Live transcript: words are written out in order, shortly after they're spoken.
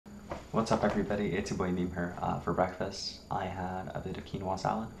What's up, everybody? It's your boy Meme here. For breakfast, I had a bit of quinoa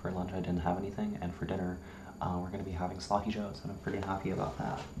salad. For lunch, I didn't have anything, and for dinner, we're going to be having sloppy joes, and I'm pretty happy about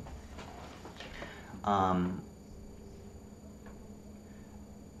that.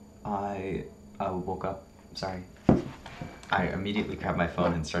 I woke up. Sorry. I immediately grabbed my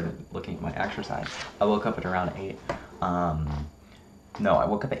phone and started looking at my exercise. I woke up at around 8. No, I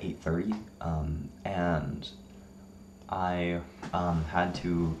woke up at 8:30, and I had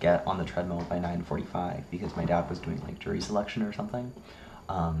to get on the treadmill by 9:45 because my dad was doing like jury selection or something.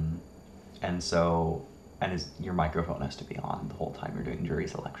 And so, your microphone has to be on the whole time you're doing jury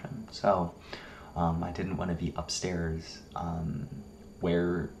selection. So I didn't want to be upstairs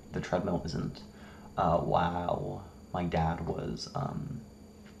where the treadmill isn't while my dad was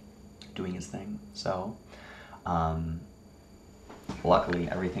doing his thing. So luckily,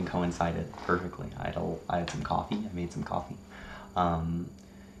 everything coincided perfectly. I had some coffee. I made some coffee, and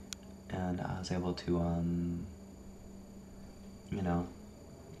I was able to,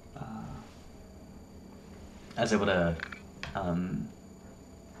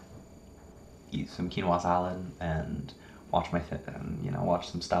 eat some quinoa salad and watch watch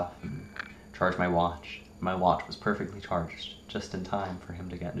some stuff and charge my watch. My watch was perfectly charged, just in time for him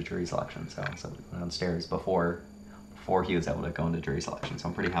to get into jury selection. So I was able to go downstairs before he was able to go into jury selection, so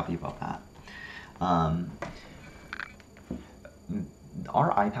I'm pretty happy about that.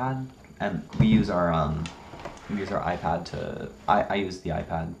 Our iPad, and we use our iPad to, I use the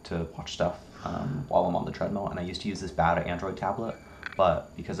iPad to watch stuff while I'm on the treadmill, and I used to use this bad Android tablet,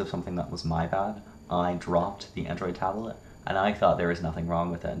 but because of something that was my bad, I dropped the Android tablet, and I thought there was nothing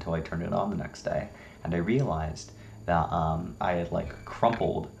wrong with it until I turned it on the next day, and I realized that I had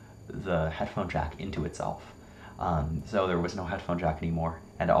crumpled the headphone jack into itself. So there was no headphone jack anymore,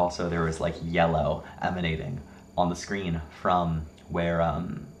 and also there was yellow emanating on the screen from where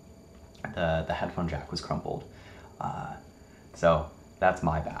the headphone jack was crumpled. So that's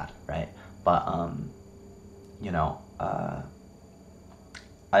my bad, right? But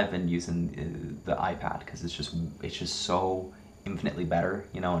I've been using the iPad because it's just so infinitely better,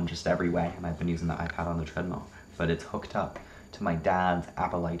 in just every way, and I've been using the iPad on the treadmill, but it's hooked up to my dad's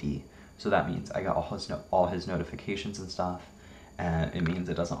Apple ID. So that means I got all his notifications and stuff, and it means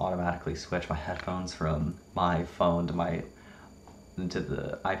it doesn't automatically switch my headphones from my phone to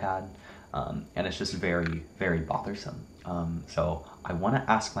the iPad, and it's just very, very bothersome. So I want to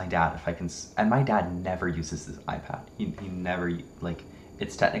ask my dad if I can, and my dad never uses this iPad. He never,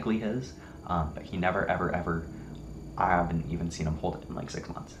 it's technically his, but he never, ever, I haven't even seen him hold it in 6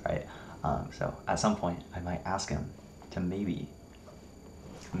 months, right? So at some point I might ask him to maybe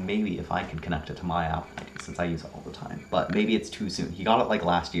if I can connect it to my Apple ID, since I use it all the time. But maybe it's too soon. He got it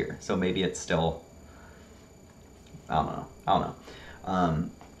last year, so maybe it's still, I don't know.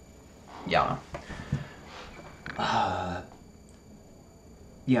 Yeah.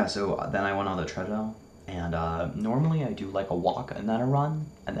 Yeah, so then I went on the treadmill, and normally I do a walk and then a run,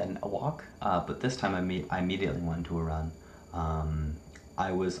 and then a walk, but this time I immediately went to a run.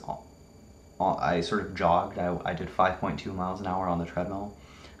 I sort of jogged. I did 5.2 miles an hour on the treadmill,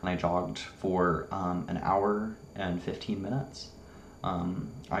 and I jogged for an hour and 15 minutes.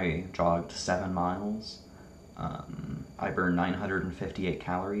 I jogged 7 miles. I burned 958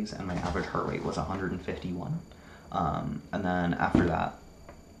 calories, and my average heart rate was 151. And then after that,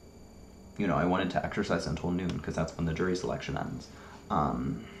 I wanted to exercise until noon because that's when the jury selection ends.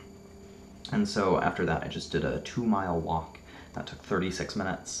 And so after that, I just did a 2-mile walk. That took 36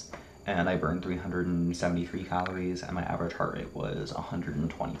 minutes. And I burned 373 calories, and my average heart rate was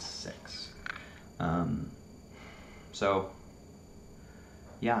 126. So,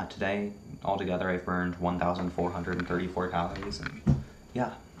 yeah, today, altogether, I've burned 1,434 calories, and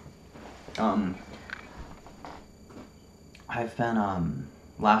yeah. I've been,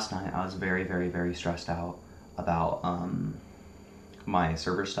 last night, I was very, very, very stressed out about, my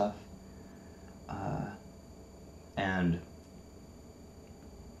server stuff, and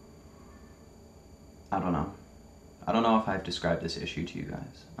I don't know. I don't know if I've described this issue to you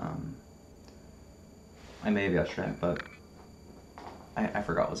guys. I may have yesterday, but I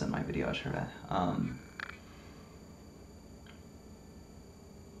forgot what was in my video yesterday.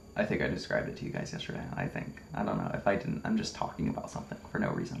 I think I described it to you guys yesterday, I think. I don't know. If I didn't, I'm just talking about something for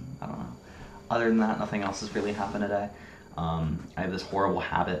no reason. I don't know. Other than that, nothing else has really happened today. I have this horrible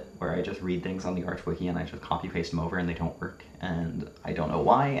habit where I just read things on the ArchWiki and I just copy-paste them over and they don't work, and I don't know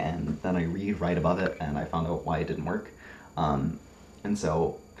why, and then I read right above it and I found out why it didn't work. And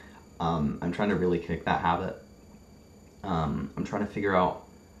so I'm trying to really kick that habit. I'm trying to figure out,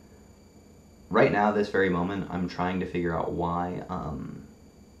 right now, this very moment, I'm trying to figure out why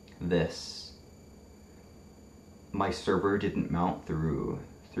this, my server didn't mount through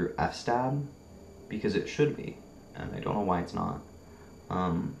fstab, because it should be, and I don't know why it's not.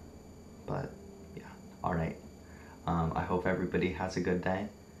 But yeah, all right. I hope everybody has a good day.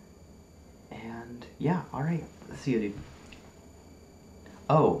 And yeah, all right. See you, dude.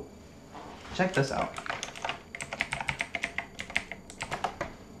 Oh, check this out.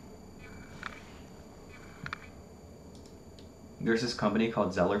 There's this company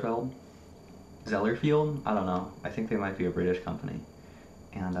called Zellerfield. I don't know. I think they might be a British company.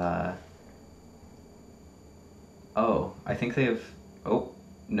 And, oh, I think they have, oh,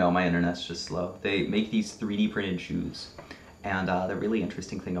 no, my internet's just slow. They make these 3D printed shoes. And the really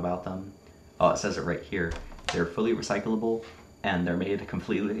interesting thing about them, oh, it says it right here. They're fully recyclable, and they're made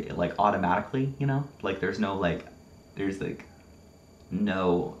completely, like, automatically, you know? Like, there's no, like,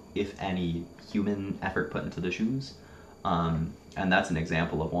 no, if any, human effort put into the shoes. And that's an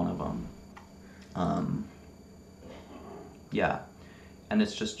example of one of them. Yeah, and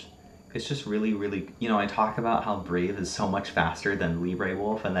it's just really, really, you know, I talk about how Brave is so much faster than Libre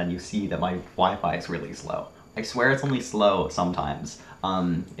Wolf, and then you see that my Wi-Fi is really slow. I swear it's only slow sometimes,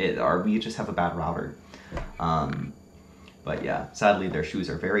 or we just have a bad router. But yeah, sadly their shoes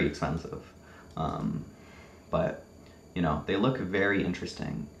are very expensive. But, you know, they look very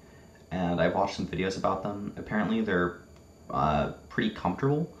interesting, and I've watched some videos about them. Apparently they're pretty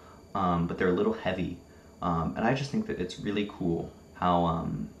comfortable, but they're a little heavy. And I just think that it's really cool how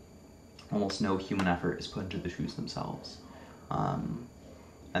almost no human effort is put into the shoes themselves. And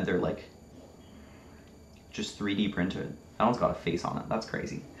they're like just 3D printed. That one's got a face on it. That's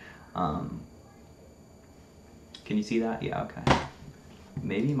crazy. Can you see that? Yeah, okay.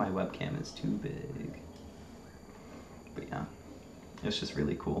 Maybe my webcam is too big. But yeah, it's just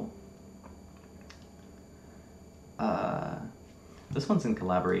really cool. This one's in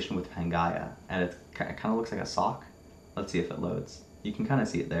collaboration with Pangaea, and it kind of looks like a sock. Let's see if it loads. You can kind of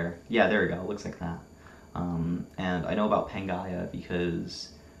see it there. Yeah, there we go. It looks like that. And I know about Pangaea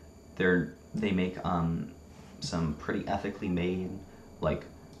because they make some pretty ethically made like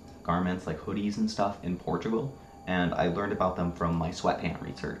garments, like hoodies and stuff in Portugal. And I learned about them from my sweatpant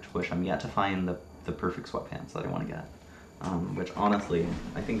research, which I'm yet to find the perfect sweatpants that I want to get. Which honestly,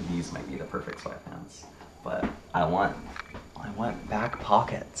 I think these might be the perfect sweatpants. But I want back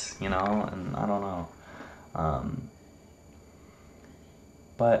pockets, you know, and I don't know.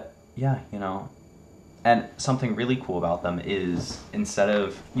 But yeah, you know, and something really cool about them is instead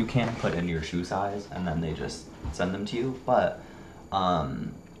of, you can put in your shoe size and then they just send them to you, but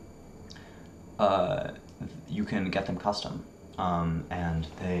you can get them custom, and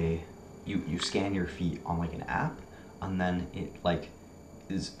you scan your feet on like an app, and then it like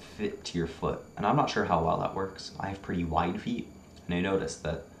is fit to your foot. And I'm not sure how well that works. I have pretty wide feet, and I noticed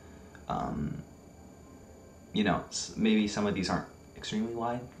that you know, maybe some of these aren't extremely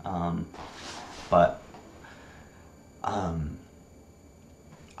wide, but I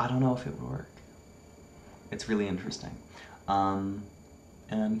don't know if it would work. It's really interesting. And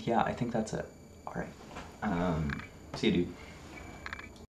yeah, I think that's it. All right. See you, dude.